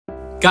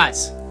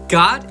Guys,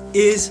 God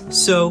is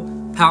so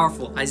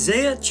powerful.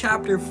 Isaiah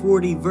chapter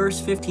 40 verse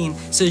 15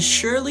 says,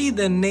 "Surely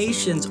the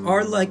nations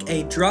are like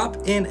a drop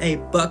in a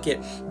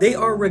bucket. They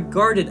are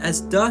regarded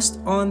as dust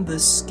on the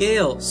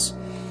scales.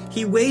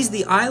 He weighs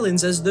the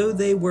islands as though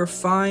they were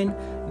fine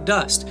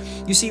dust."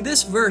 You see,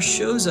 this verse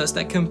shows us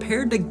that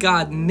compared to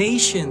God,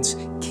 nations,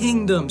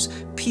 kingdoms,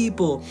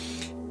 people,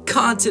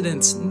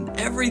 continents,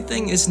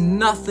 everything is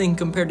nothing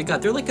compared to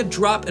God. They're like a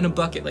drop in a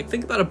bucket. Like,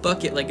 think about a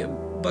bucket, like a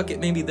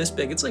bucket maybe this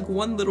big. It's like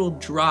one little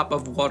drop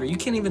of water. You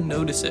can't even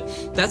notice it.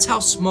 That's how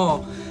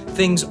small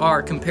things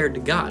are compared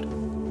to God,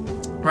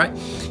 right?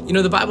 You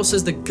know, the Bible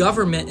says the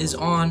government is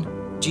on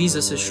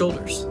Jesus'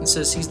 shoulders. It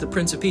says he's the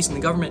Prince of Peace and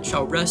the government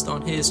shall rest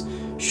on his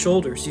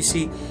shoulders. You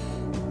see,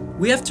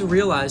 we have to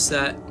realize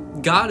that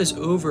God is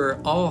over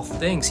all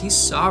things. He's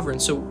sovereign.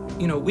 So,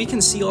 you know, we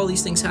can see all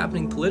these things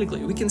happening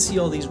politically. We can see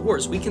all these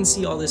wars. We can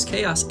see all this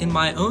chaos in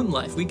my own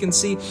life. We can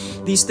see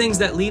these things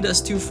that lead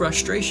us to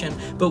frustration.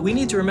 But we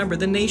need to remember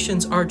the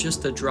nations are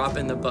just a drop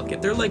in the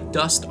bucket. They're like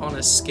dust on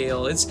a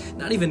scale. It's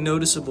not even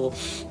noticeable.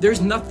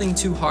 There's nothing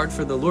too hard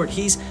for the Lord.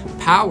 He's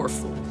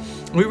powerful.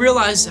 We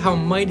realize how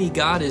mighty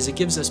God is. It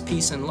gives us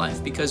peace in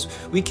life because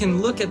we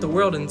can look at the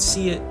world and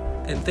see it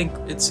and think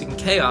it's in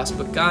chaos,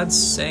 but God's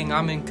saying,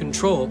 I'm in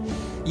control,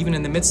 even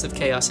in the midst of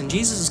chaos. And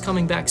Jesus is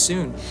coming back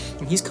soon,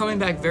 and he's coming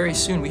back very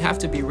soon. We have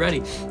to be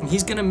ready, and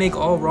he's going to make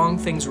all wrong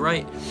things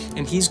right,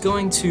 and he's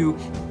going to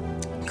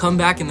come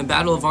back in the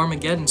battle of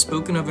Armageddon,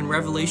 spoken of in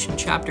Revelation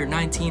chapter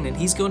 19, and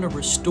he's going to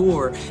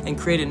restore and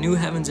create a new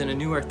heavens and a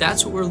new earth.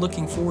 That's what we're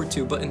looking forward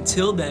to. But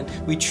until then,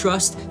 we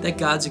trust that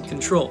God's in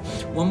control.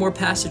 One more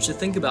passage to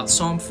think about,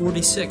 Psalm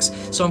 46.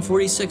 Psalm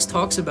 46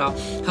 talks about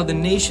how the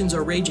nations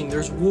are raging.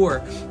 There's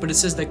war, but it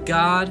says that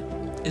God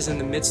is in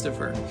the midst of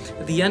her.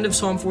 At the end of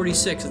Psalm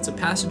 46, it's a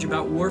passage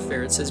about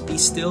warfare. It says, "Be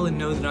still and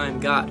know that I am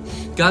God."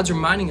 God's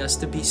reminding us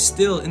to be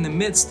still in the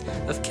midst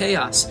of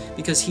chaos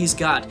because he's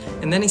God.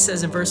 And then he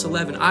says in verse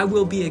 11, "I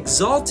will be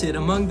exalted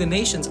among the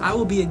nations. I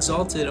will be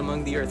exalted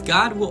among the earth."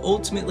 God will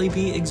ultimately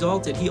be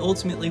exalted. He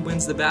ultimately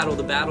wins the battle.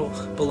 The battle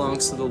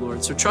belongs to the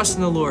Lord. So trust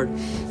in the Lord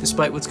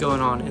despite what's going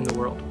on in the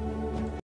world.